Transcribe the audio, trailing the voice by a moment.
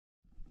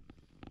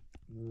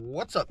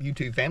What's up,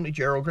 YouTube family?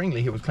 Gerald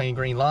Greenlee here with Clean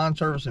Green Lawn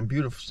Service in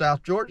beautiful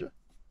South Georgia.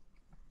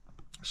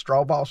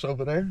 Straw boss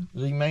over there,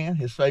 Z-Man,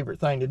 his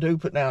favorite thing to do,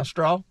 put down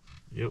straw.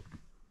 Yep.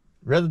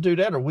 Rather do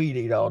that or weed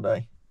eat all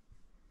day?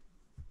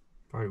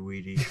 Probably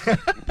weed eat.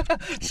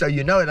 So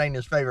you know it ain't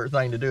his favorite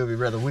thing to do if he'd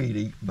rather weed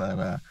eat.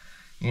 But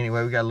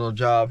anyway, we got a little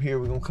job here.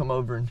 We're going to come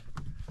over and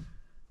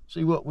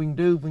see what we can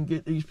do. We can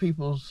get these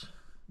people's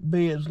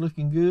beds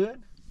looking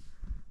good.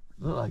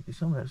 Look like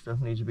some of that stuff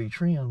needs to be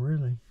trimmed,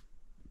 really.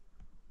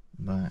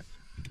 But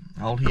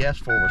all he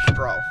asked for was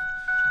straw.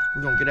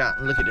 We're gonna get out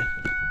and look at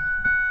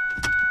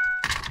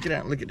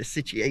the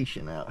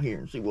situation out here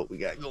and see what we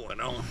got going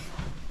on.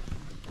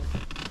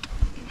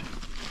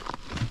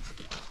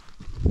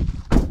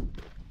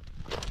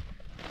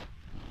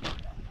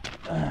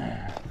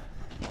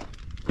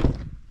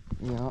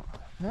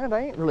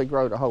 They ain't really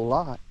growed a whole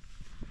lot.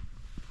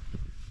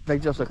 They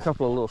just a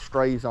couple of little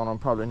strays on them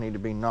probably need to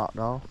be knocked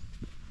off.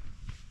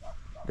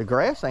 The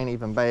grass ain't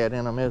even bad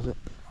in them, is it?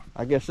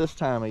 I guess this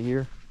time of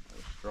year.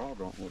 The straw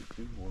don't look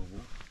too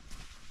horrible.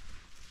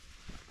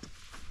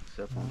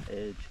 Except on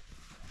the edge.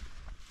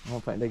 I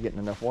don't think they're getting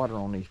enough water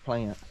on these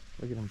plants.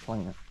 Look at them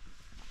plants.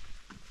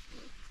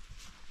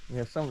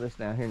 Yeah, some of this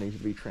down here needs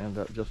to be trimmed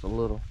up just a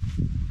little.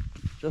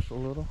 Just a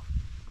little.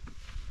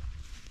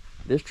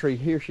 This tree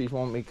here, she's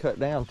wanted me cut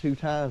down 2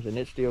 times and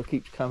it still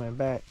keeps coming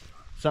back.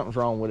 Something's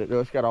wrong with it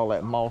though. It's got all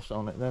that moss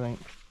on it. That ain't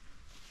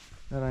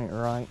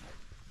right.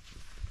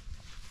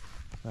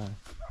 So,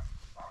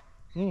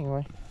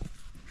 anyway,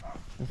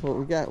 that's what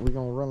we got. We're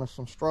gonna run us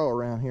some straw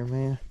around here,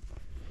 man.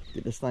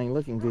 Get this thing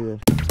looking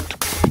good.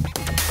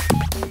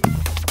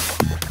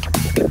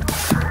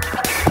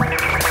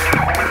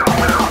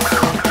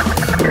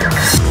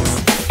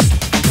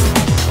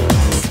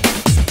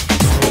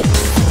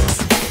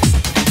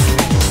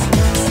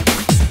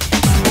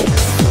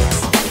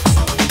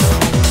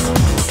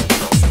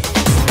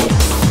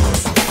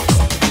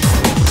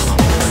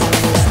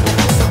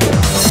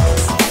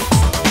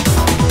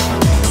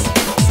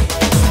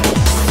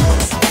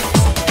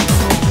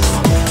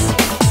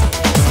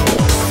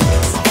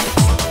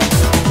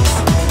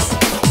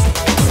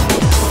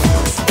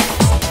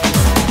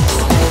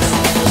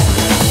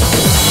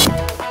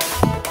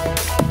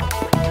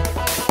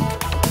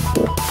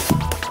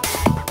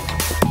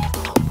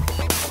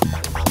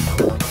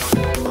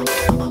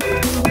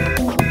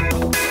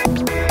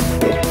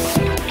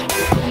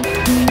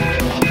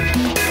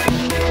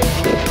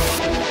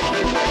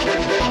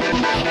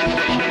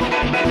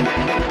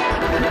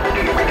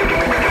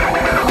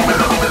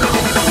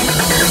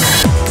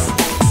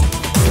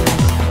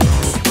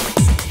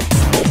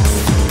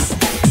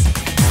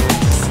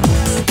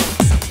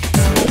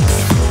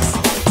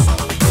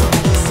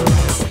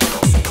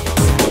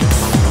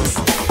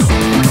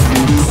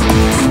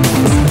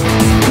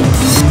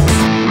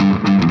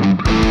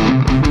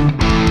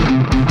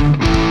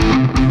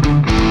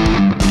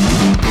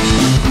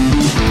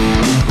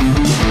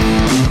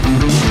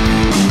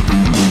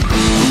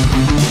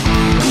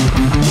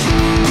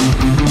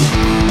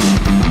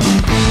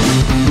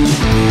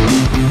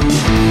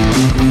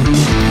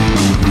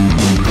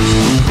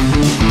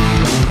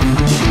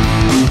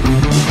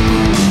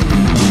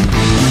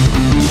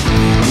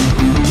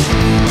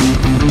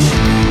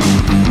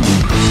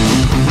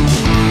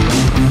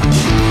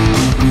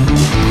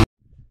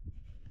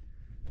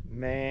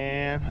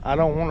 Man, I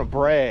don't want to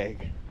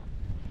brag.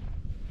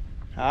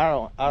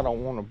 I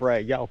don't want to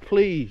brag. Y'all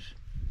please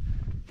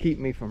keep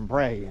me from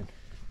bragging.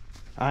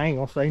 I ain't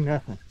gonna say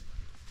nothing.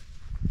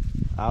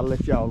 I'll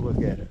let y'all look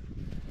at it.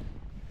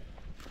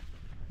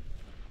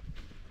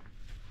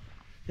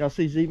 Y'all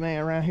see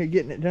Z-Man around here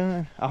getting it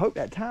done? I hope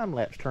that time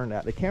lapse turned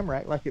out. The camera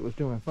acted like it was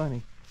doing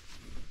funny.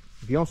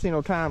 If you don't see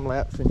no time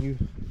lapse, then you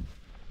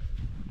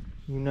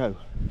know.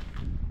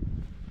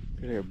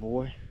 Look there,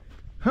 boy.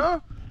 Huh?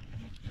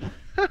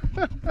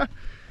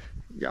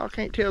 Y'all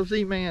can't tell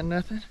Z-Man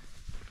nothing.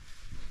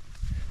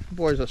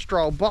 Boy's a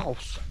straw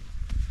boss.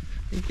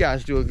 You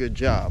guys do a good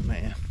job,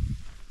 man.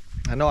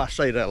 I know I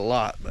say that a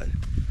lot, but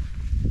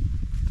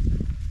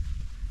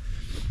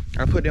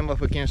I put him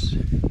up against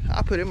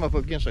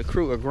a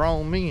crew of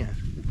grown men.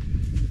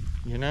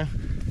 You know?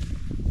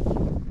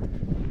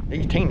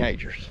 These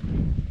teenagers.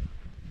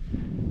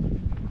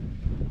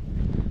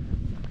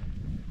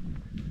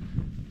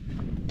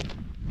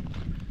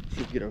 Let's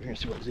see if we get over here and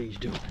see what Z's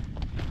doing.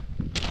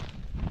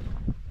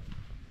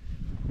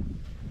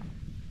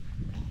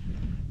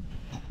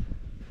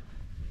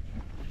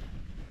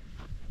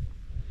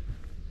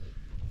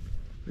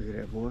 Look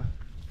at that, boy.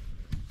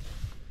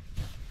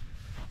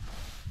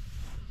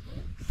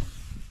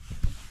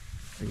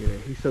 Look at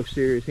that. He's so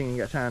serious he ain't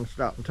got time to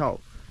stop and talk.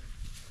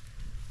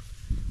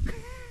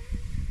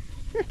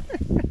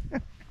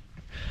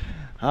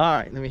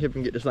 Alright, let me help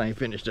him get this thing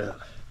finished up.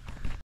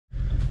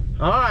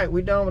 Alright,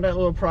 we done with that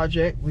little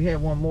project. We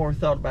had one more we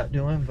thought about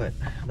doing, but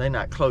they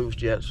not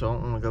closed yet, so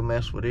I'm gonna go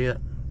mess with it.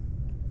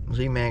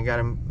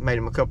 Z-Man made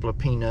him a couple of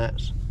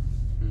peanuts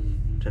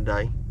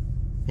today.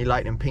 He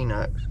liked them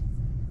peanuts.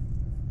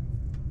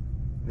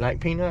 You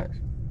like peanuts?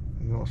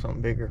 You want something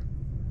bigger?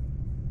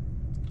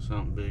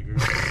 Something bigger.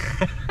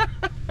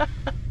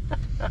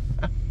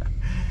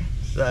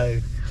 So,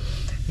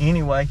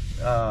 anyway,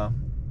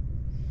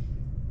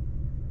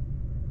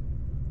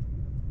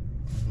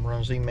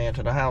 run Z-Man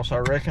to the house, I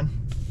reckon.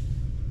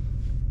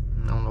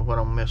 I don't know what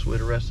I'm gonna mess with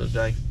the rest of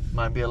the day.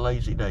 Might be a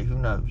lazy day, who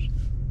knows?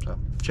 So,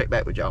 check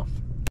back with y'all.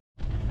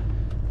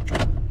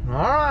 All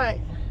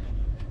right,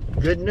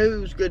 good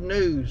news, good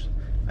news.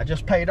 I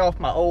just paid off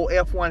my old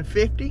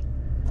F-150.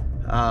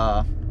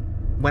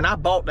 When I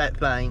bought that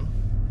thing,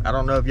 I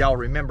don't know if y'all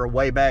remember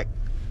way back,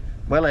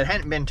 well, it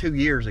hadn't been 2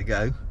 years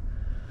ago.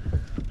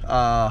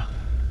 Probably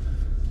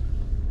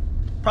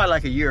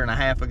like a year and a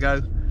half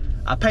ago.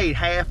 I paid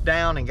half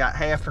down and got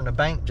half from the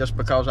bank just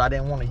because I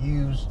didn't want to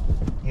use,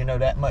 you know,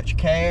 that much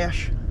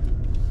cash.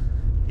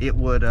 It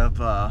would have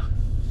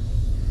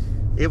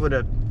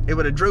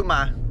drew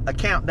my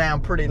account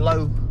down pretty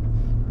low,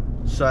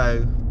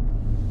 so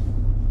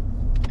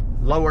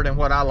lower than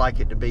what I like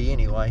it to be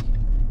anyway.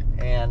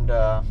 And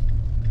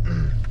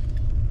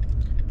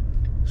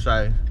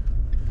so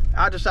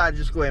I decided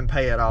to just go ahead and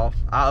pay it off.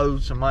 I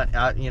owed some money.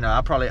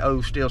 I probably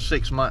owe still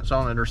 6 months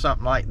on it or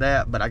something like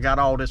that, but I got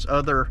all this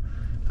other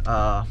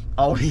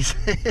all these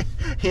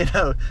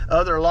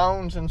other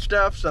loans and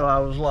stuff. So I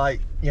was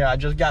like, I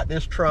just got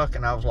this truck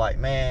and I was like,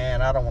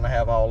 man, I don't want to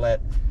have all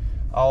that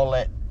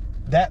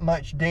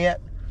much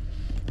debt.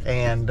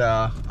 And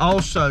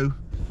also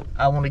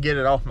I want to get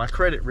it off my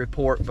credit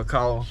report,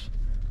 because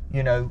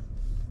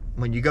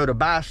when you go to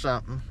buy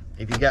something,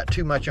 if you got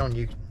too much on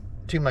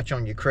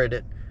your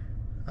credit,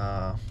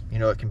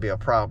 it can be a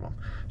problem.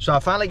 So I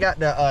finally got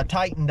the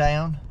Titan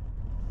down.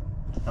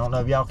 I don't know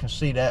if y'all can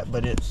see that,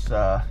 but it's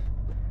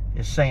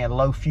saying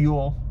low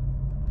fuel.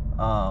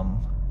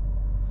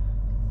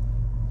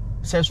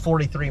 It says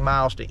 43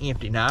 miles to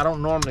empty. Now, I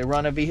don't normally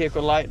run a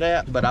vehicle like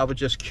that, but I was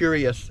just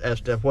curious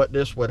as to what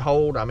this would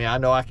hold. I mean, I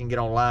know I can get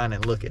online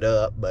and look it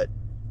up, but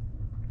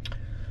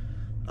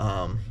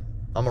I'm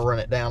gonna run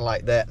it down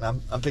like that,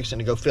 and I'm fixing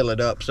to go fill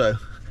it up. So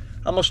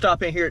I'm gonna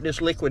stop in here at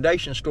this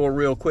liquidation store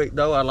real quick,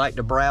 though. I like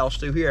to browse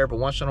through here every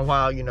once in a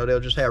while. They'll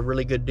just have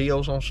really good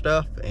deals on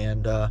stuff,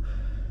 and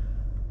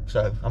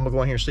so I'm gonna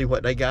go in here and see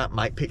what they got.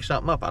 Might pick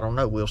something up, I don't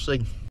know, we'll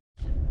see.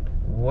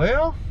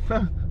 Well,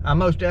 I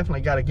most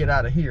definitely got to get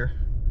out of here.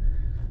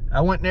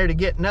 I went there to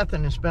get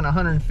nothing and spent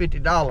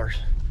 $150.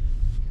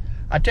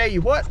 I tell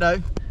you what,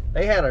 though,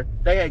 they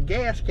had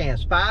gas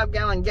cans,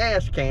 5-gallon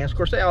gas cans. Of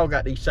course, they all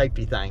got these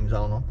safety things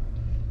on them,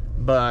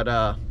 but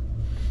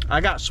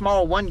I got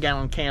small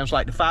 1-gallon cans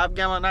like the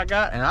 5-gallon I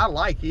got, and I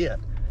like it.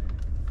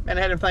 Man,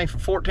 I had them things for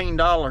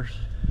 $14.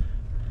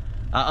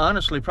 I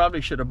honestly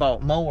probably should have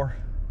bought more,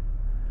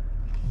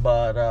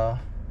 but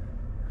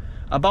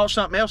I bought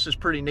something else that's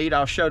pretty neat.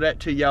 I'll show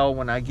that to y'all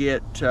when I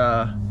get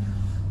to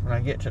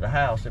the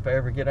house, if I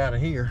ever get out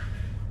of here.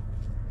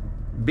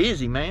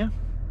 Busy, man.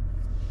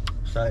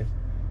 So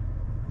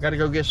got to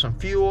go get some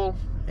fuel,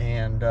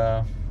 and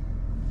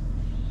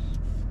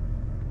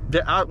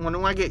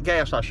when I get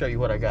gas, I'll show you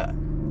what I got.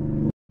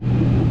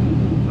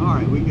 All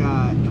right, we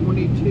got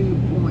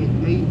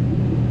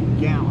 22.8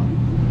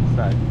 gallons.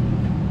 So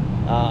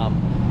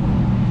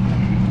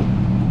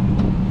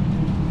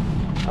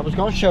I was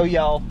gonna show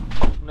y'all,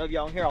 I don't know if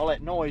y'all can hear all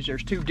that noise.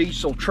 There's 2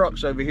 diesel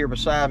trucks over here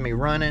beside me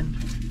running,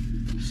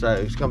 so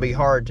it's gonna be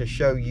hard to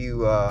show you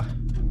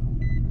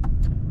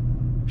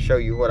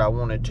what I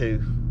wanted to,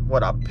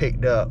 what I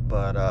picked up.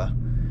 But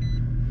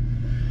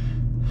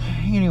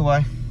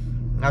anyway,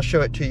 I'll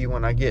show it to you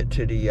when I get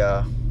to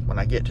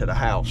the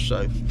house.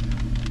 So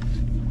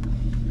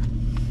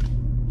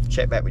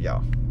check back with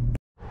y'all.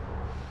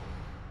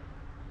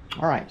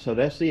 All right, so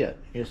that's it.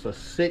 It's a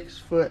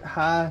 6-foot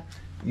high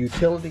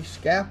utility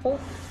scaffold.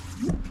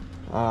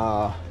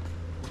 I'm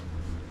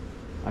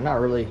not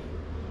really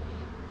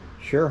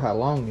sure how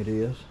long it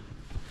is.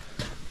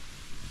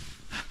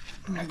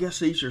 I guess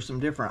these are some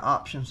different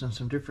options and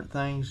some different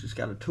things. It's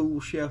got a tool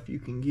shelf you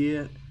can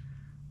get,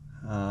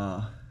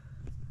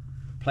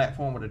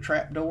 platform with a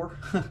trap door.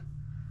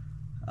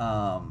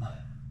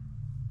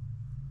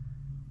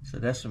 So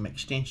that's some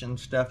extension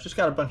stuff. Just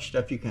got a bunch of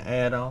stuff you can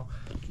add on.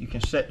 You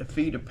can set the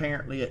feet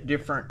apparently at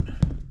different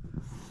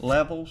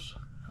levels.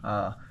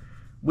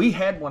 We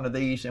had one of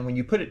these, and when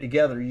you put it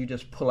together, you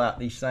just pull out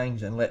these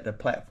things and let the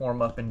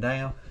platform up and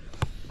down.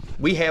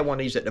 We had one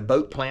of these at the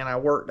boat plant I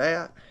worked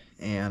at,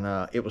 and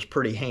it was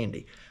pretty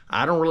handy.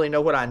 I don't really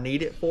know what I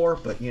need it for,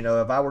 but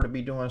if I were to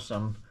be doing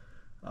some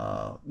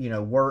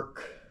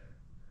work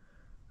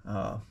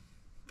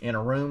in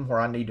a room where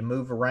I need to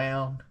move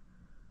around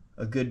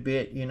a good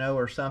bit,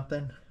 or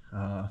something,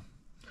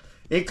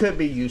 it could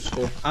be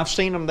useful. I've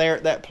seen them there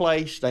at that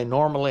place. They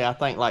normally, I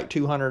think, like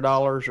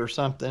 $200 or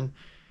something,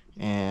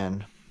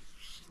 and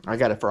I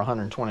got it for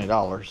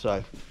 $120.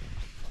 So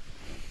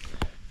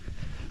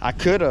I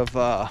could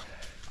have.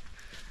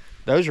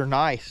 Those are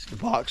nice.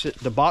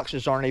 The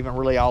boxes aren't even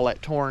really all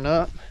that torn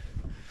up.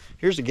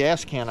 Here's the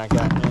gas can I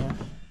got, man.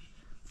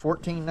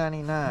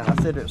 $14.99. I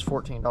said it was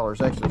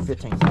 $14. Actually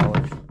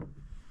 $15.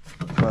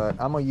 But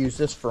I'm gonna use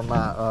this for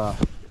my.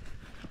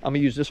 I'm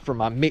gonna use this for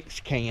my mix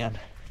can.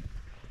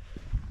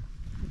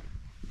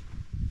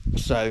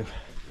 So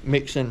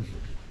mixing,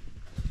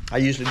 I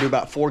usually do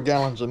about 4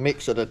 gallons of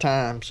mix at a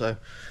time. So,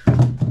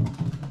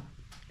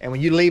 and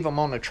when you leave them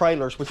on the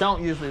trailers, which I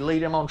don't usually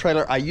leave them on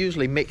trailer, I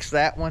usually mix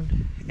that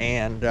one,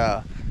 and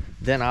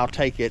then I'll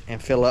take it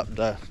and fill up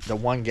the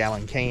 1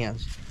 gallon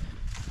cans.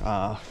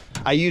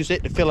 I use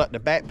it to fill up the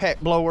backpack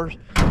blowers,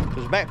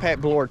 because the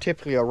backpack blower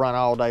typically will run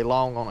all day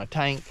long on a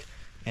tank,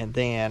 and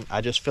then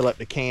I just fill up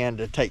the can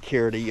to take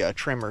care of the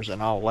trimmers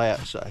and all that.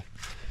 So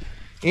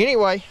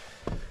anyway,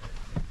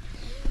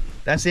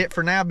 that's it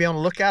for now. Be on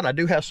the lookout. I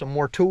do have some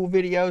more tool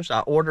videos.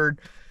 I ordered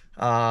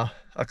a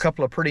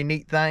couple of pretty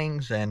neat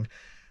things, and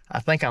I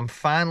think I'm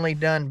finally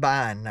done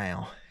buying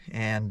now.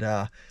 And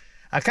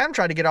I kind of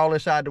tried to get all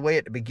this out of the way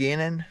at the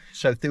beginning,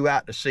 so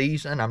throughout the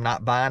season I'm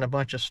not buying a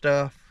bunch of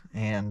stuff.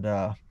 And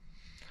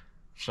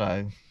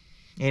so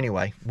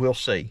anyway, we'll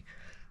see.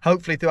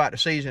 Hopefully throughout the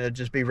season it'll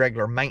just be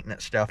regular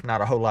maintenance stuff,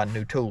 not a whole lot of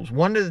new tools.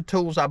 One of the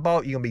tools I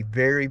bought, you're gonna be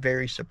very,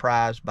 very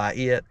surprised by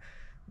it,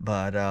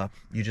 but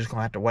you're just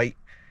gonna have to wait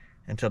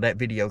until that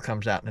video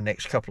comes out in the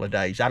next couple of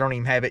days. I don't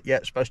even have it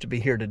yet. It's supposed to be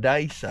here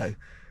today, so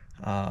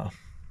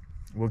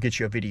we'll get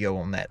you a video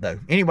on that though.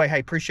 Anyway, hey,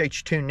 appreciate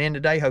you tuning in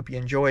today. Hope you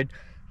enjoyed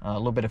a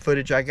little bit of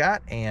footage I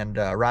got, and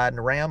riding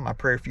around. My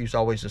prayer for you is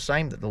always the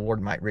same, that the Lord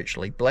might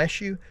richly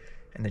bless you,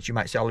 and that you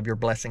might see all of your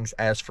blessings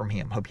as from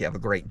him. Hope you have a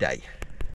great day.